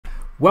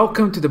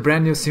Welcome to the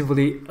brand new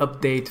Simvoly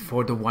update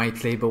for the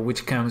white label,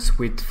 which comes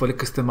with fully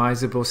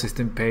customizable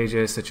system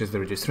pages such as the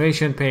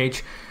registration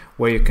page,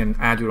 where you can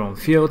add your own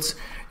fields.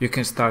 You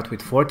can start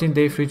with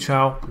 14-day free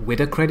trial with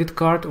a credit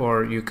card,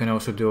 or you can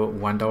also do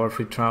 $1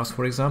 free trials,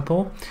 for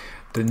example.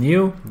 The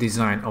new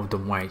design of the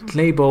white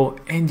label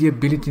and the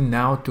ability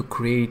now to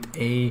create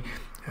a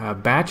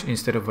badge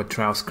instead of a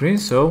trial screen,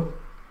 so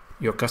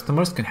your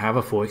customers can have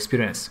a full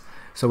experience.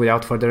 So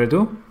without further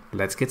ado,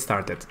 let's get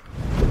started.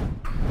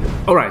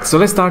 Alright, so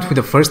let's start with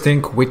the first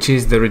thing, which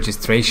is the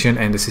registration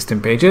and the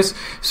system pages.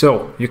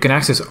 So you can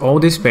access all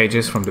these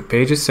pages from the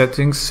pages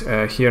settings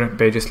here,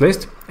 pages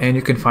list, and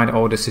you can find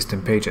all the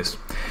system pages.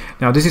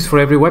 Now this is for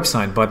every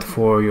website, but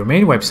for your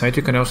main website,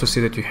 you can also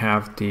see that you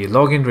have the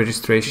login,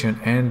 registration,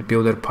 and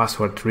builder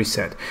password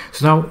reset.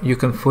 So now you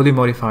can fully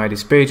modify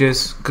these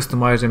pages,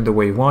 customize them the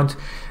way you want,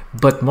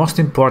 but most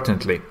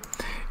importantly,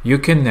 you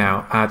can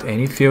now add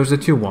any fields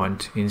that you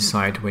want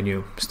inside when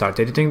you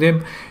start editing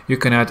them. You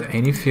can add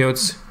any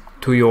fields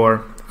to your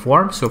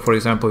form. So for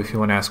example, if you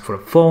want to ask for a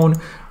phone,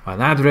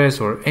 an address,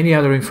 or any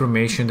other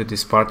information that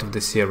is part of the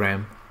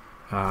CRM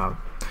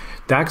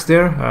tags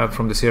there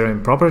from the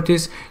CRM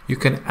properties, you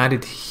can add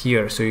it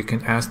here. So you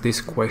can ask these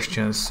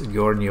questions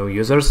your new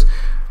users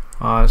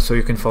so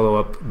you can follow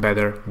up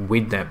better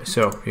with them.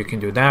 So you can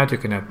do that. You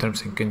can add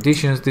terms and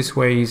conditions this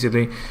way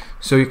easily.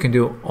 So you can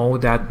do all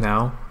that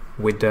now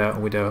with a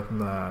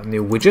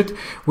new widget,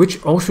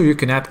 which also you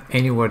can add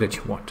anywhere that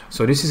you want.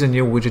 So this is a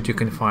new widget you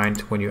can find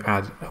when you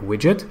add a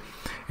widget,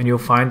 and you'll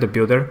find the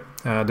builder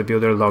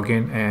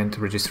login and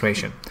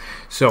registration.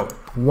 So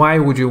why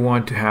would you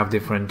want to have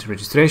different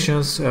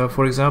registrations?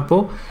 For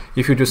example,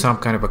 if you do some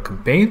kind of a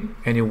campaign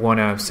and you want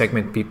to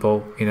segment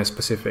people in a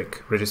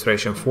specific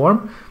registration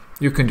form,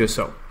 you can do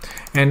so.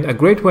 And a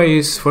great way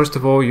is, first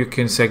of all, you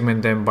can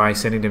segment them by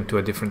sending them to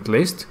a different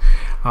list.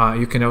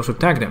 You can also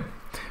tag them.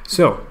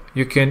 So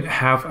you can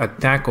have a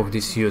tag of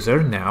this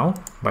user now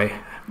by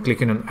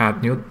clicking on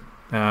add new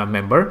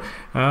member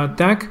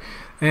tag,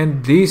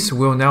 and this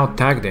will now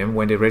tag them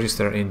when they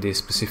register in this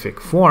specific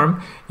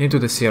form into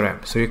the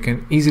CRM. So you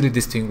can easily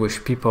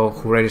distinguish people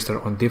who register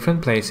on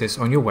different places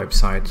on your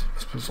website.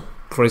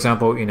 For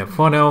example, in a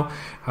funnel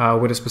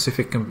with a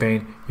specific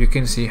campaign, you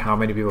can see how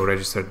many people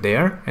registered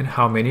there and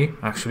how many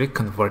actually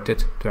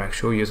converted to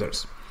actual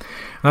users.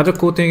 Another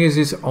cool thing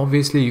is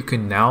obviously you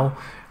can now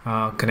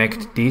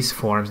connect these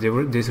forms,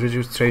 these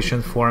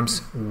registration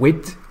forms,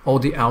 with all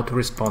the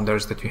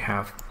autoresponders that you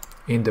have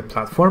in the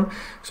platform,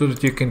 so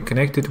that you can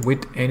connect it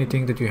with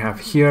anything that you have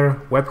here,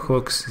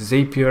 webhooks,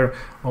 Zapier,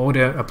 all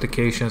the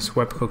applications,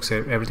 webhooks,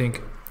 everything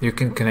you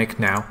can connect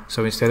now.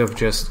 So instead of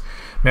just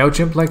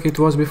MailChimp like it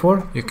was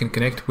before, you can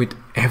connect with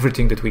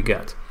everything that we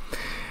got.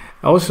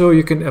 Also,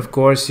 you can, of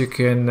course, you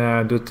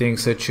can do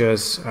things such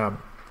as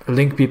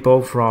link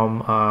people from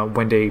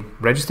when they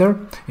register.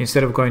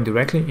 Instead of going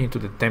directly into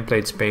the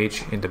templates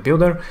page in the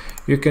builder,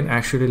 you can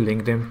actually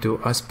link them to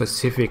a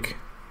specific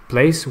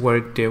place where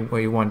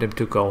you want them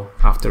to go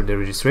after the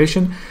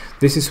registration.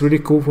 This is really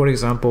cool. For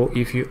example,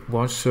 if you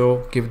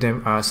also give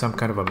them some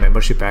kind of a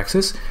membership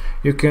access,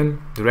 you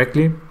can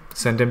directly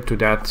send them to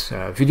that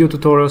video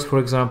tutorials, for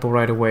example,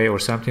 right away, or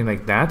something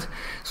like that,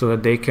 so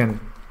that they can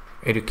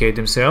educate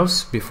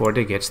themselves before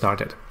they get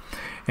started.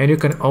 And you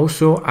can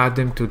also add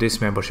them to this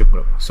membership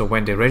group. So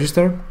when they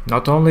register,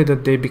 not only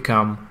that they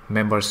become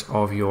members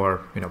of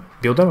your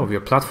builder, of your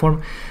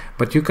platform,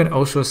 but you can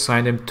also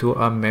assign them to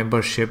a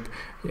membership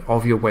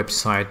of your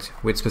website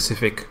with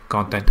specific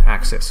content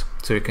access.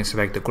 So you can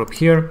select the group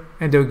here,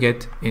 and they'll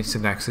get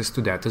instant access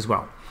to that as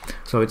well.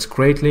 So it's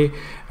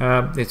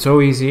it's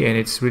so easy, and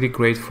it's really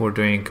great for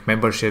doing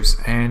memberships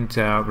and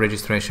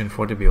registration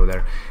for the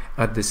builder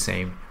at the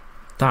same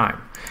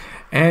time.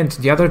 And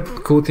the other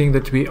cool thing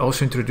that we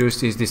also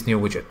introduced is this new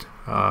widget.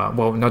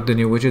 Well, not the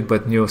new widget,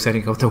 but new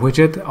setting of the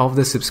widget, of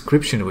the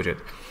subscription widget.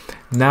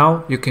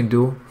 Now you can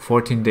do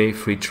 14-day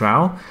free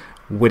trial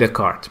with a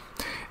card.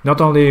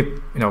 Not only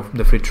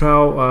the free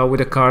trial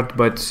with a card,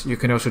 but you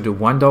can also do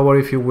 $1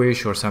 if you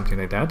wish, or something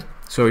like that.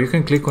 So you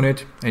can click on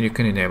it and you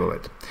can enable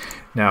it.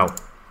 Now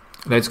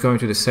let's go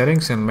into the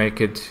settings and make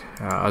it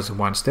as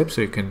one step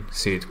so you can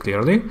see it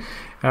clearly.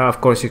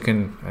 Of course, you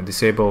can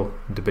disable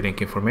the billing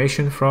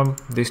information from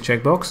this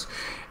checkbox,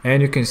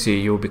 and you can see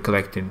you'll be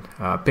collecting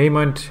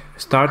payment,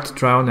 start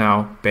trial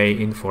now, pay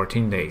in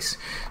 14 days.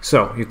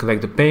 So you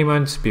collect the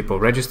payments, people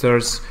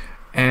registers,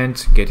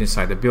 and get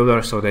inside the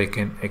builder so they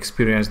can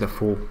experience the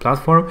full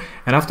platform.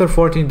 And after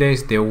 14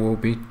 days, they will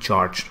be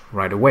charged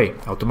right away,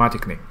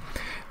 automatically.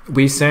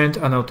 We send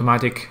an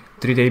automatic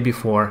 3-day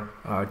before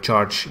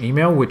charge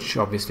email, which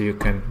obviously you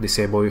can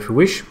disable if you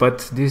wish,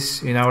 but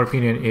this, in our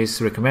opinion,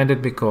 is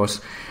recommended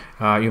because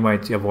you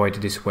might avoid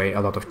this way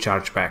a lot of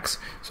chargebacks.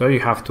 So you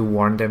have to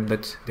warn them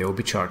that they will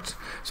be charged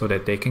so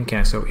that they can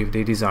cancel if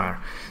they desire.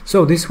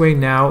 So this way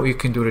now you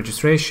can do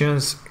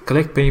registrations,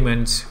 collect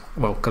payments,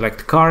 well,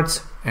 collect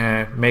cards,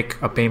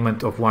 make a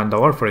payment of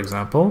 $1, for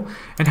example.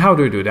 And how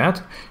do you do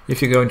that?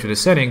 If you go into the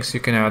settings, you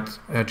can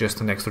add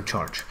just an extra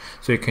charge.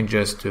 So you can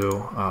just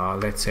do,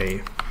 let's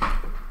say,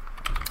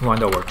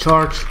 $1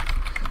 charge,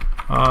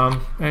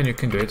 and you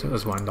can do it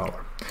as $1.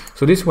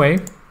 So this way,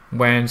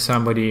 when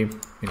somebody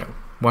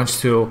wants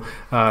to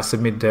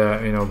submit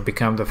the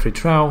become the free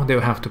trial, they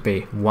will have to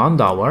pay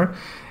 $1,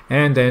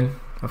 and then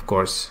of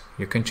course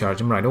you can charge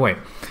them right away.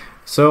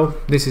 So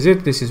this is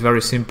it. This is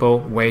very simple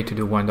way to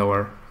do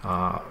 $1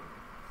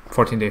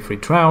 14-day free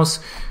trials.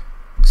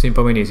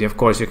 Simple and easy. Of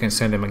course, you can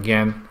send them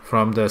again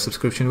from the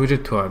subscription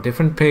widget to a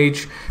different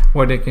page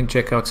where they can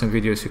check out some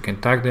videos, you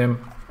can tag them,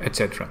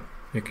 etc.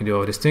 You can do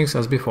all these things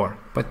as before,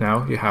 but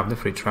now you have the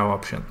free trial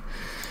option.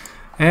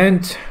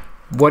 And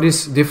what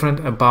is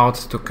different about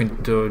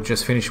to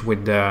just finish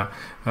with the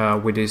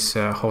with this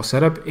whole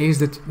setup is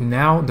that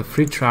now the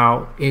free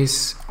trial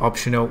is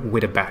optional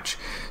with a badge.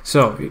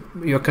 So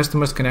your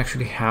customers can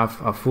actually have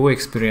a full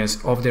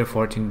experience of their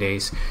 14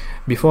 days.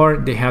 Before,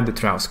 they had the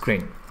trial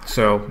screen,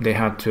 so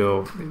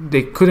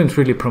they couldn't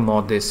really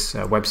promote this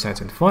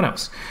websites and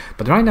funnels,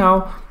 but right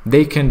now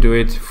they can do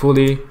it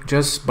fully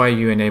just by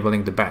you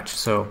enabling the badge.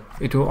 So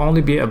it will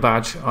only be a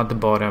badge at the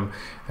bottom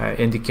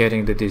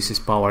indicating that this is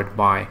powered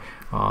by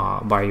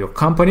your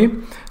company.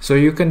 So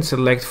you can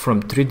select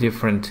from 3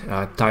 different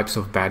types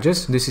of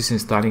badges. This is in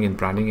styling and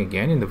branding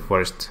again in the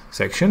first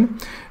section.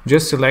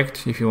 Just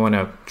select if you want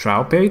a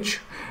trial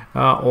page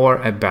or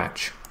a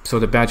badge. So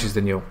the badge is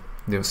the new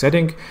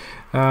setting,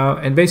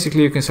 and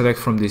basically you can select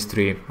from these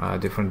 3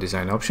 different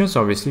design options.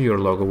 Obviously your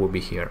logo will be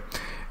here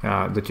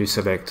that you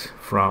select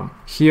from.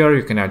 Here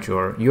you can add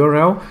your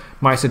URL.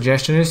 My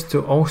suggestion is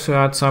to also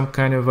add some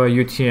kind of a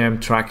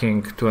UTM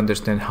tracking to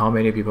understand how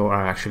many people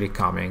are actually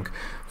coming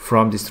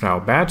from this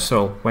trial badge.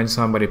 So when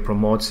somebody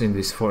promotes in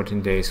these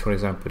 14 days, for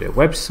example, their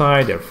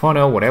website, their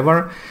funnel,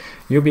 whatever,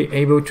 you'll be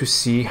able to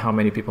see how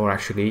many people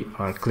actually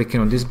are clicking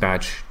on this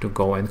badge to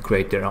go and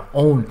create their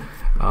own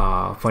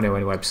funnel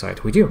and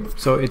website with you.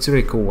 So it's a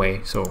really cool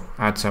way. So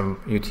add some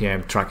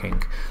UTM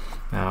tracking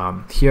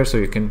here so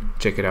you can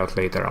check it out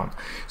later on.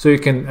 So you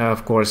can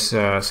of course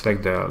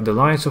select the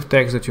lines of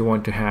text that you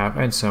want to have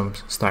and some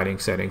styling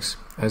settings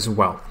as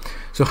well.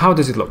 So how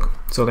does it look?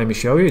 So let me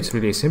show you. It's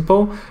really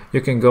simple.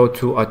 You can go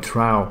to a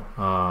trial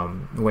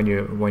when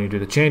you do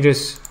the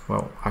changes.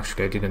 Well,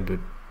 actually I didn't do,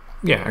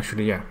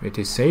 it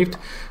is saved.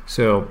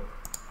 So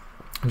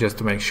just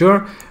to make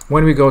sure,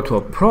 when we go to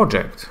a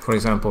project, for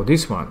example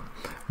this one,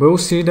 we'll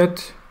see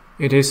that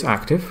it is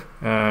active.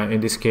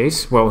 In this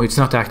case, well, it's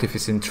not active,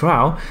 it's in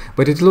trial,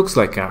 but it looks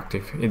like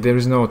active. There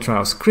is no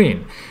trial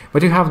screen,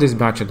 but you have this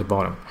badge at the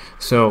bottom.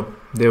 So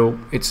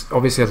it's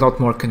obviously a lot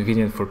more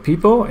convenient for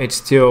people. It's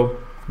still,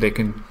 they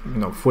can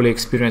fully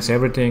experience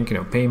everything,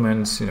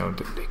 payments,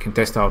 they can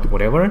test out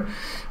whatever,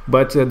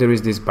 but there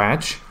is this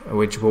badge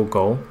which will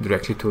go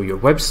directly to your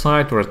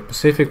website or a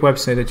specific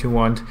website that you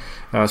want,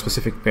 a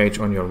specific page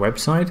on your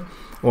website,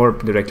 or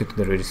directly to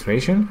the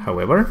registration,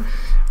 however,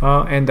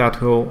 and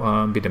that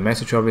will be the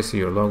message, obviously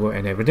your logo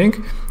and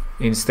everything,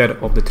 instead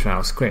of the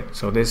trial screen.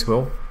 So this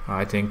will,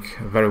 I think,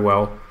 very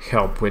well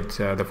help with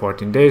the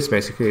 14 days.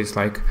 Basically it's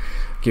like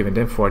giving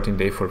them 14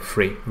 days for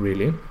free,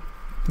 really,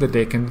 that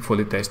they can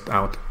fully test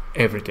out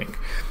everything.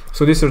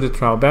 So these are the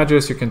trial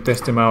badges. You can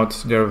test them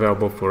out. They're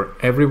available for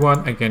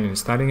everyone. Again, in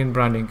styling and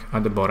branding,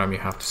 at the bottom you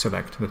have to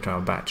select the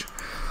trial badge.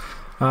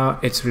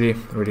 It's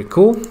really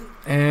cool.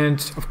 And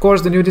of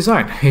course the new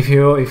design, if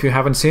you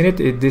haven't seen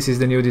it, this is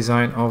the new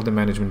design of the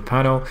management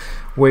panel,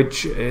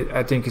 which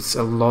I think it's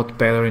a lot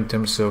better in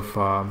terms of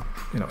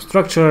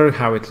structure,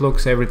 how it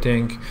looks,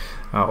 everything,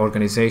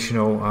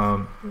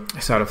 organizational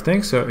side of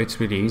things. So it's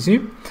really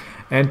easy.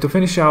 And to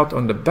finish out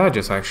on the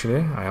badges,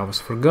 actually I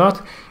almost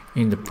forgot,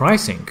 in the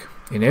pricing,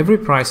 in every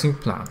pricing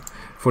plan,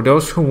 for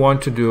those who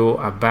want to do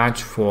a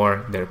badge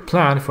for their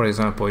plan, for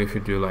example, if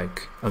you do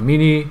like a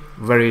mini,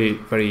 very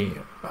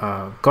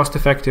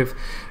cost-effective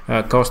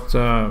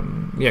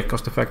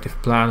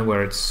plan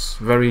where it's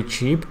very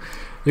cheap,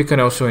 you can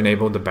also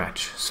enable the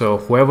badge. So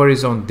whoever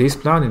is on this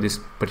plan, in this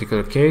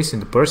particular case, in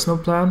the personal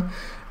plan,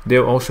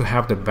 they'll also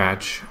have the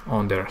badge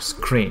on their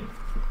screen.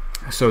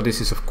 So this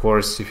is, of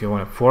course, if you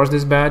want to force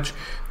this badge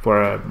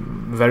for a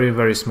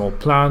very small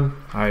plan.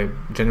 I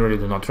generally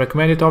do not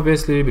recommend it,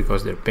 obviously,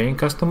 because they're paying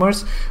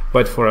customers,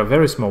 but for a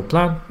very small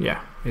plan, yeah,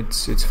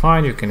 it's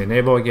fine. You can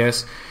enable, I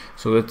guess,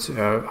 so that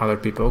other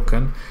people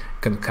can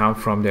come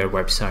from their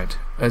website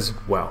as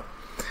well.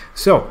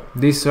 So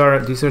these are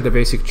the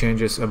basic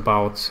changes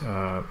about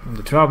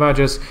the trial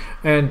badges.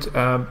 And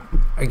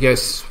I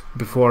guess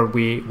before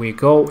we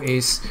go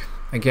is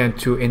again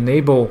to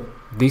enable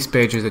these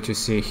pages that you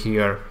see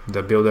here,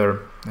 the builder,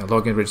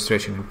 login,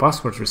 registration, and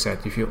password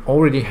reset. If you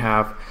already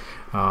have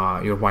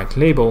your white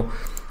label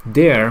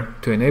there,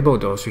 to enable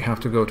those, you have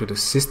to go to the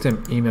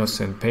system emails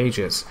and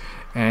pages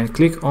and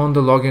click on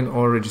the login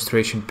or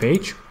registration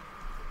page.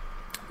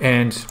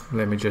 And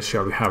let me just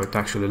show you how it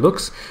actually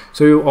looks.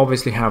 So you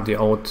obviously have the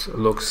old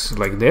looks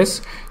like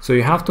this. So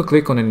you have to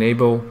click on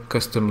enable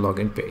custom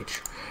login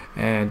page,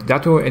 and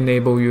that will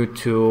enable you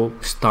to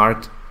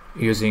start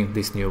using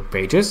these new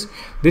pages.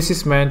 This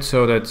is meant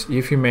so that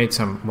if you made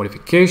some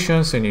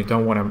modifications and you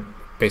don't want to,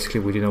 basically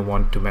we didn't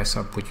want to mess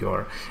up with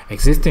your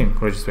existing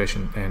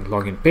registration and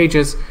login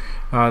pages,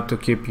 to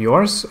keep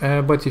yours,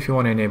 but if you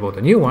want to enable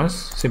the new ones,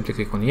 simply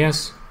click on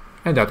yes,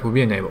 and that will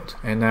be enabled.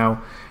 And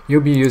now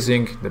you'll be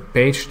using the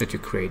page that you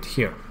create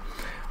here.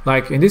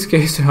 Like in this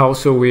case,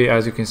 also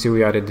as you can see,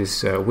 we added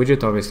this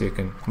widget. Obviously you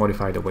can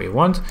modify the way you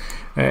want,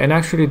 and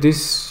actually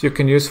this you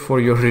can use for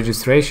your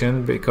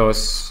registration,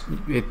 because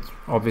it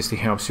obviously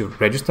helps you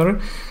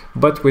register,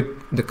 but with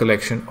the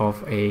collection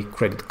of a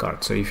credit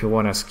card. So if you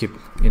want to skip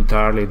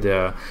entirely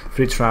the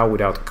free trial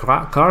without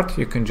card,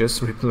 you can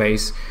just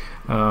replace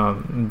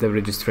the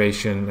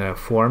registration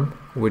form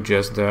with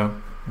just the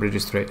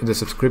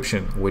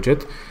subscription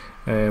widget,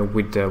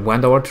 with the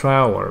 $1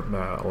 trial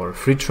or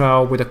free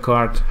trial with a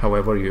card,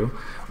 however you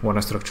want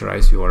to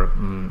structurize your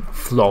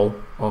flow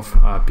of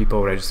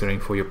people registering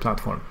for your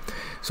platform.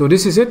 So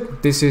this is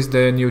it. This is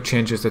the new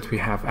changes that we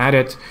have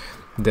added.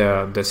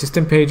 The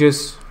system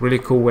pages, really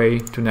cool way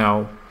to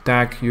now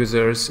tag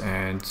users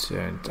and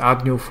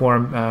add new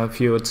form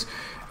fields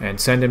and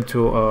send them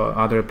to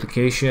other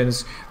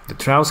applications, the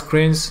trial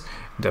screens,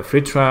 the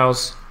free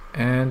trials,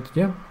 and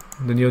yeah,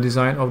 the new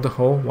design of the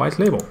whole white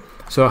label.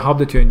 So I hope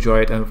that you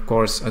enjoyed, and of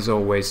course, as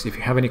always, if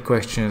you have any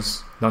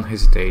questions, don't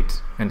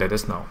hesitate and let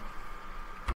us know.